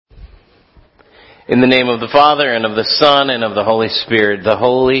In the name of the Father, and of the Son, and of the Holy Spirit, the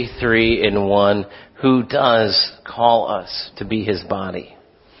Holy Three in One, who does call us to be His body.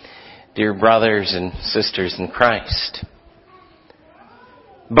 Dear brothers and sisters in Christ,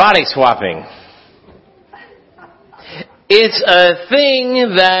 body swapping. It's a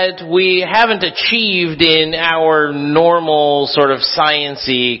thing that we haven't achieved in our normal sort of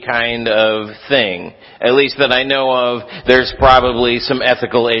science-y kind of thing. At least that I know of. There's probably some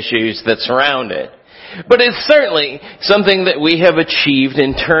ethical issues that surround it. But it's certainly something that we have achieved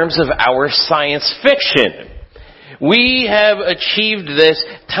in terms of our science fiction. We have achieved this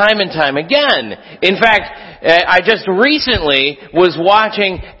time and time again. In fact, I just recently was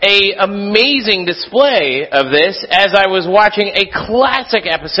watching an amazing display of this as I was watching a classic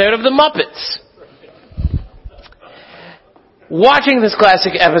episode of The Muppets. Watching this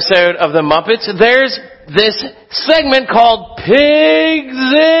classic episode of The Muppets, there's this segment called Pigs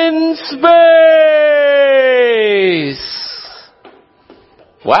in Space.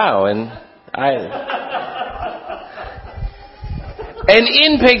 Wow, And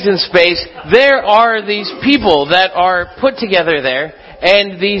in Pigs in Space, there are these people that are put together there,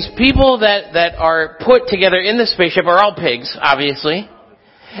 and these people that are put together in the spaceship are all pigs, obviously.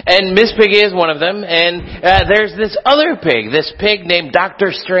 And Miss Piggy is one of them, and there's this other pig, this pig named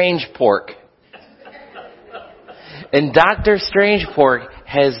Dr. Strange Pork. And Dr. Strange Pork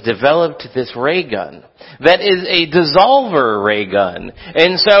has developed this ray gun that is a dissolver ray gun.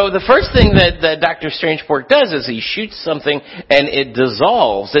 And so the first thing that Dr. Strange Pork does is he shoots something and it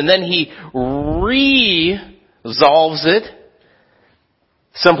dissolves, and then he resolves it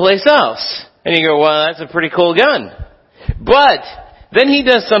someplace else. And you go, well, that's a pretty cool gun. But then he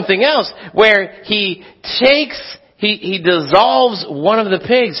does something else where he dissolves one of the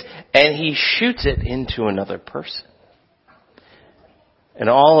pigs and he shoots it into another person. And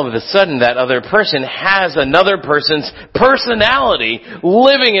all of a sudden, that other person has another person's personality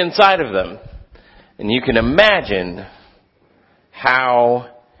living inside of them. And you can imagine how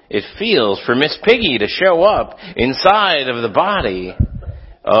it feels for Miss Piggy to show up inside of the body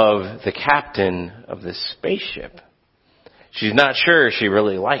of the captain of this spaceship. She's not sure she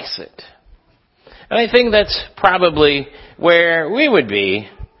really likes it. And I think that's probably where we would be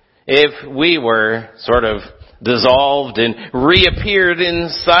if we were sort of dissolved and reappeared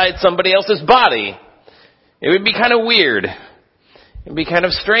inside somebody else's body. It would be kind of weird. It would be kind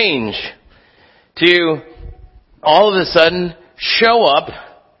of strange to all of a sudden show up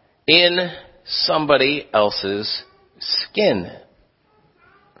in somebody else's skin.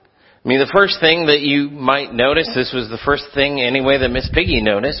 I mean, the first thing that you might notice, this was the first thing anyway that Miss Piggy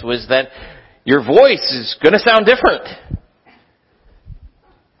noticed, was that your voice is going to sound different.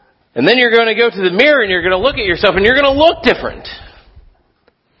 And then you're going to go to the mirror and you're going to look at yourself and you're going to look different.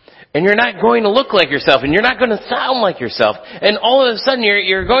 And you're not going to look like yourself and you're not going to sound like yourself. And all of a sudden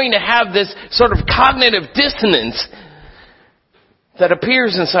you're going to have this sort of cognitive dissonance that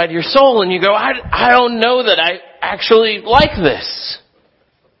appears inside your soul, and you go, I don't know that I actually like this.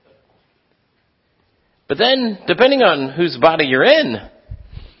 But then, depending on whose body you're in,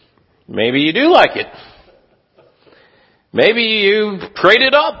 maybe you do like it. Maybe you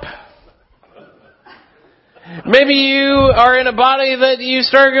traded up. Maybe you are in a body that you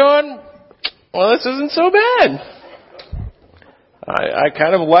start going, well, this isn't so bad. I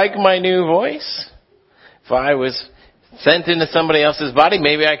kind of like my new voice. If I was sent into somebody else's body,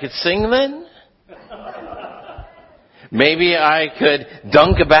 maybe I could sing then. Maybe I could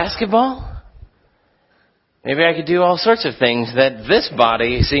dunk a basketball. Maybe I could do all sorts of things that this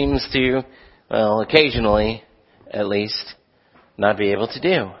body seems to, well, occasionally, at least, not be able to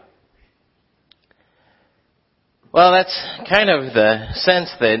do. Well, that's kind of the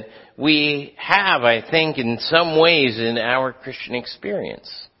sense that we have, I think, in some ways in our Christian experience.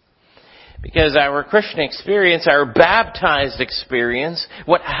 Because our Christian experience, our baptized experience,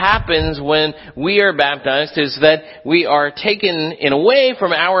 what happens when we are baptized is that we are taken in a way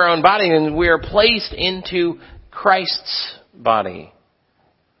from our own body and we are placed into Christ's body.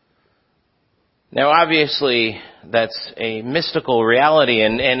 Now, obviously, that's a mystical reality,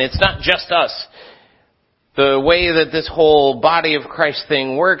 and it's not just us. The way that this whole body of Christ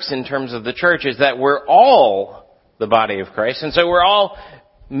thing works in terms of the church is that we're all the body of Christ, and so we're all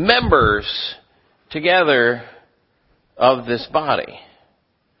members together of this body.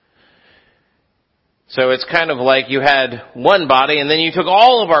 So it's kind of like you had one body and then you took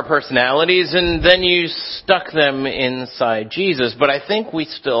all of our personalities and then you stuck them inside Jesus. But I think we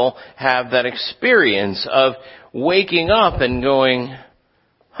still have that experience of waking up and going,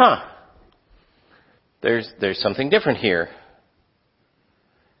 there's something different here.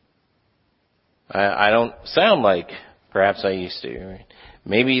 I don't sound like perhaps I used to.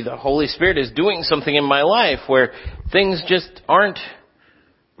 Maybe the Holy Spirit is doing something in my life where things just aren't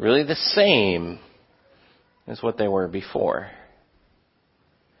really the same as what they were before.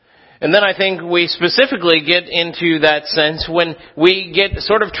 And then I think we specifically get into that sense when we get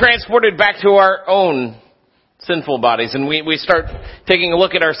sort of transported back to our own sinful bodies, and we start taking a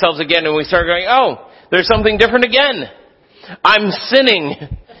look at ourselves again, and we start going, oh, there's something different again. I'm sinning.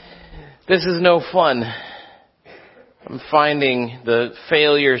 This is no fun. I'm finding the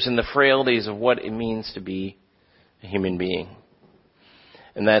failures and the frailties of what it means to be a human being.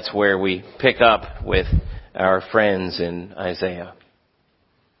 And that's where we pick up with our friends in Isaiah.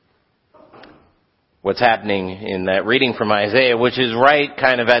 What's happening in that reading from Isaiah, which is right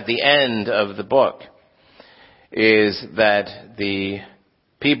kind of at the end of the book, is that the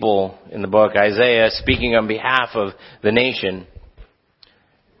people in the book, Isaiah, speaking on behalf of the nation,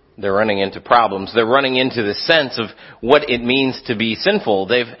 they're running into problems. They're running into the sense of what it means to be sinful.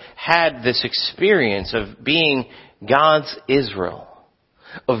 They've had this experience of being God's Israel,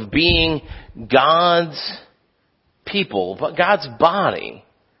 of being God's people, but God's body,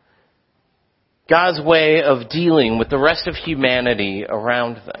 God's way of dealing with the rest of humanity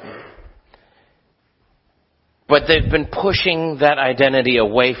around them. But they've been pushing that identity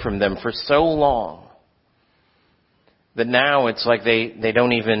away from them for so long that now it's like they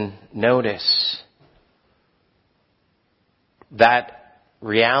don't even notice that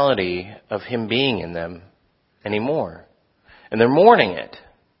reality of Him being in them anymore. And they're mourning it.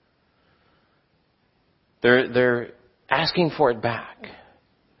 They're asking for it back.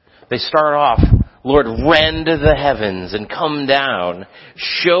 They start off, Lord, rend the heavens and come down.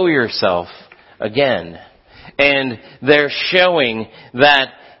 Show yourself again. And they're showing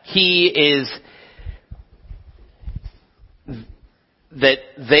that He is, that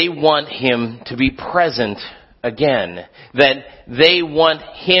they want Him to be present again. That they want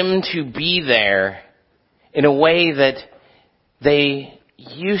Him to be there in a way that they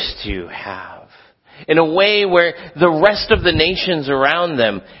used to have. In a way where the rest of the nations around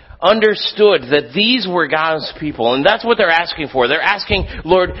them understood that these were God's people, and that's what they're asking for. They're asking,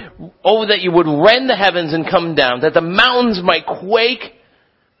 Lord, oh, that you would rend the heavens and come down, that the mountains might quake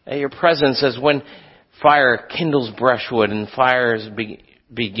at your presence as when fire kindles brushwood and fires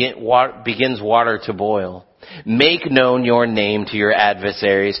begins water to boil. Make known your name to your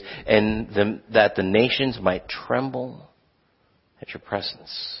adversaries, and that the nations might tremble at your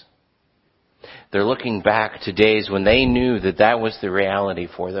presence. They're looking back to days when they knew that that was the reality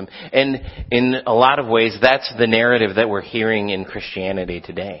for them. And in a lot of ways, that's the narrative that we're hearing in Christianity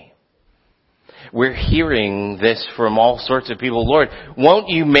today. We're hearing this from all sorts of people. Lord, won't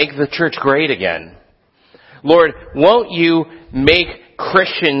you make the church great again? Lord, won't you make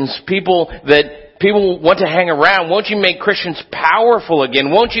Christians people that people want to hang around? Won't you make Christians powerful again?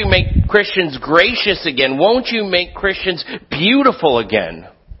 Won't you make Christians gracious again? Won't you make Christians beautiful again?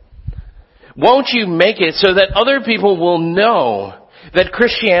 Won't you make it so that other people will know that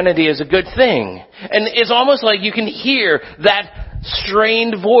Christianity is a good thing? And it's almost like you can hear that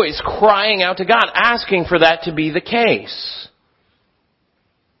strained voice crying out to God, asking for that to be the case.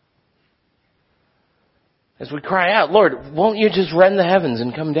 As we cry out, Lord, won't you just rend the heavens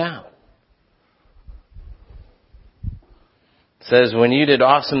and come down? It says, when you did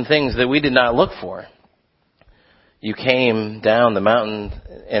awesome things that we did not look for, you came down the mountain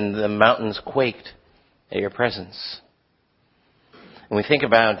and the mountains quaked at your presence. And we think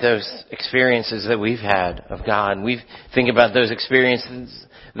about those experiences that we've had of God. We think about those experiences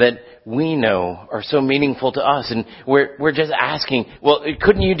that we know are so meaningful to us. And we're just asking, well,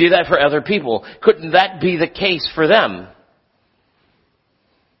 couldn't you do that for other people? Couldn't that be the case for them?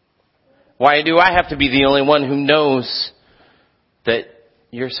 Why do I have to be the only one who knows that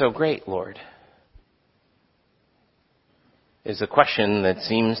you're so great, Lord? Is a question that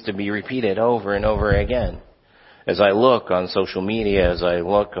seems to be repeated over and over again. As I look on social media, as I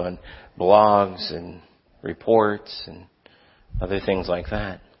look on blogs and reports and other things like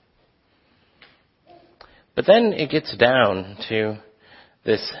that. But then it gets down to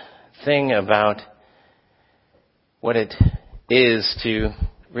this thing about what it is to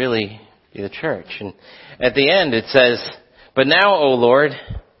really be the church. And at the end it says, but now, O Lord,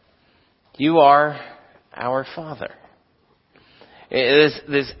 you are our Father.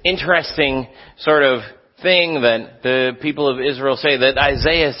 This interesting sort of thing that the people of Israel say, that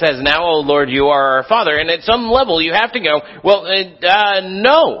Isaiah says, now, O Lord, you are our Father. And at some level you have to go, well,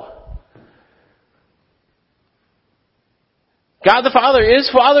 no. God the Father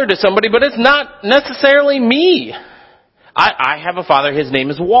is Father to somebody, but it's not necessarily me. I have a father, his name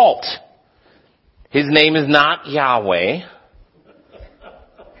is Walt. His name is not Yahweh.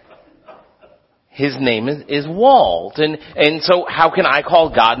 His name is Walt. And so how can I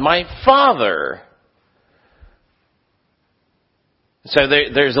call God my Father? So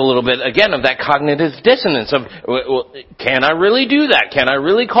there's a little bit, again, of that cognitive dissonance of, well, can I really do that? Can I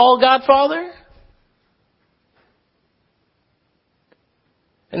really call God Father?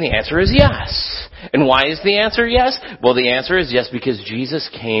 And the answer is yes. And why is the answer yes? Well, the answer is yes because Jesus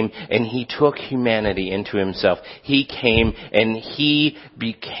came and He took humanity into Himself. He came and He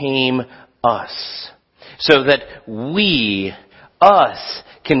became us. So that us,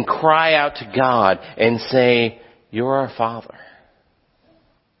 can cry out to God and say, you're our Father.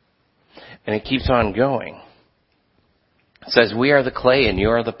 And it keeps on going. It says, we are the clay and you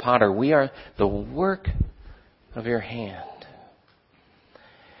are the potter. We are the work of your hand.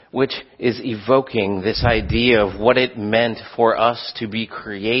 Which is evoking this idea of what it meant for us to be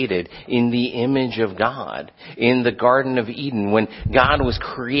created in the image of God in the Garden of Eden when God was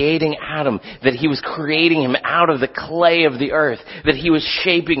creating Adam, that He was creating him out of the clay of the earth, that He was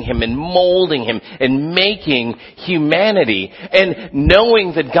shaping him and molding him and making humanity. And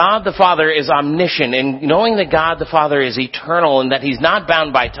knowing that God the Father is omniscient and knowing that God the Father is eternal and that He's not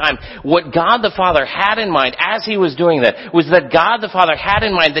bound by time, what God the Father had in mind as He was doing that was that God the Father had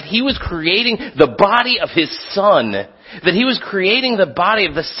in mind that He was creating the body of His Son. That He was creating the body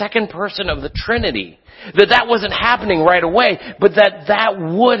of the second person of the Trinity. That wasn't happening right away, but that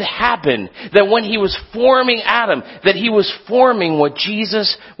would happen. That when He was forming Adam, that He was forming what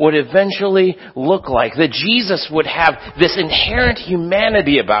Jesus would eventually look like. That Jesus would have this inherent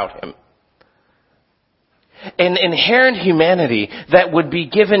humanity about Him. An inherent humanity that would be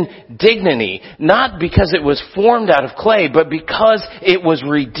given dignity, not because it was formed out of clay, but because it was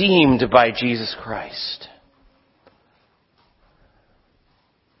redeemed by Jesus Christ.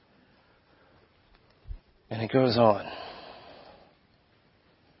 And it goes on.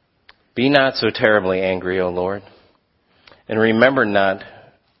 Be not so terribly angry, O Lord, and remember not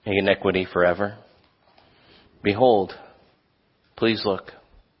iniquity forever. Behold, please look,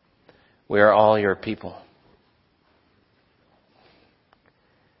 we are all your people.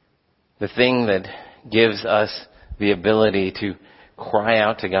 The thing that gives us the ability to cry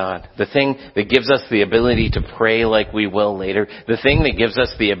out to God. The thing that gives us the ability to pray like we will later. The thing that gives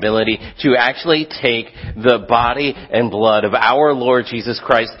us the ability to actually take the body and blood of our Lord Jesus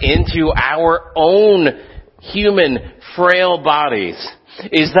Christ into our own human, frail bodies.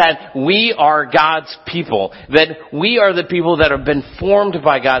 Is that we are God's people. That we are the people that have been formed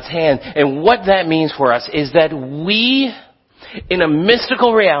by God's hand. And what that means for us is that we, in a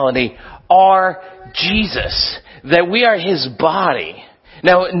mystical reality, are Jesus. That we are His body.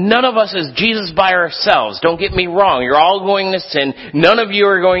 Now, none of us is Jesus by ourselves. Don't get me wrong. You're all going to sin. None of you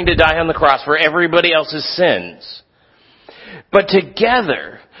are going to die on the cross for everybody else's sins. But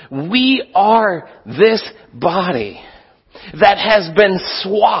together, we are this body that has been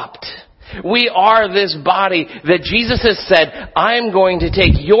swapped. We are this body that Jesus has said, I'm going to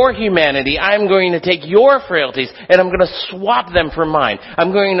take your humanity, I'm going to take your frailties, and I'm going to swap them for mine.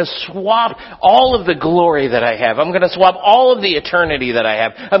 I'm going to swap all of the glory that I have. I'm going to swap all of the eternity that I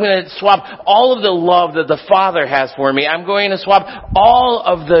have. I'm going to swap all of the love that the Father has for me. I'm going to swap all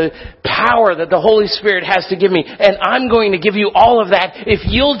of the power that the Holy Spirit has to give me. And I'm going to give you all of that if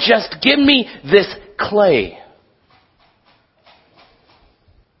you'll just give me this clay.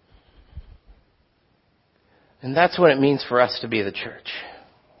 And that's what it means for us to be the church.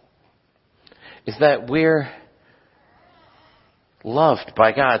 Is that we're loved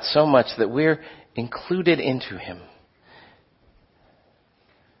by God so much that we're included into Him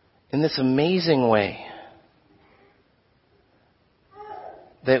in this amazing way.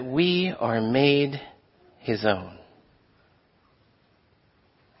 That we are made His own.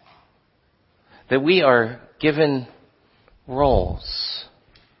 That we are given roles.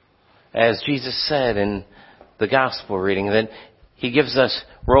 As Jesus said in the gospel reading, that He gives us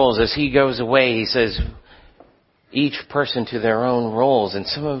roles. As He goes away, He says, each person to their own roles. And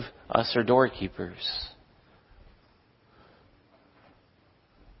some of us are doorkeepers.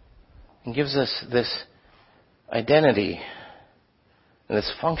 And gives us this identity and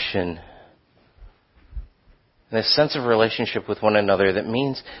this function and this sense of relationship with one another that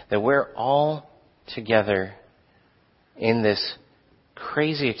means that we're all together in this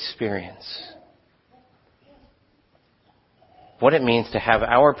crazy experience. What it means to have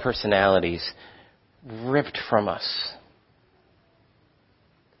our personalities ripped from us,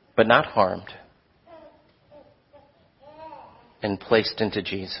 but not harmed, and placed into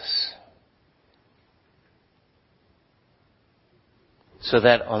Jesus. So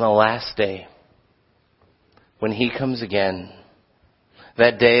that on the last day, when He comes again,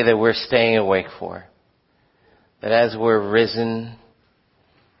 that day that we're staying awake for, that as we're risen,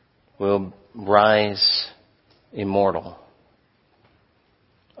 we'll rise immortal,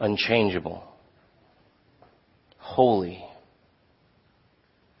 unchangeable, holy,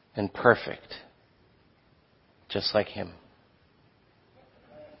 and perfect, just like Him.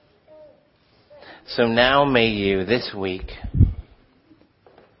 So now may you, this week,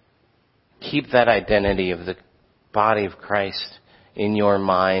 keep that identity of the body of Christ in your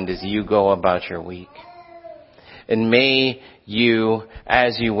mind as you go about your week. And may you,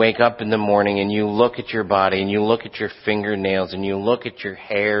 as you wake up in the morning and you look at your body and you look at your fingernails and you look at your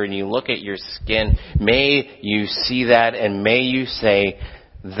hair and you look at your skin, may you see that and may you say,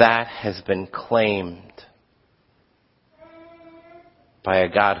 that has been claimed by a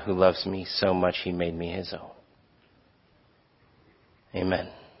God who loves me so much He made me His own. Amen.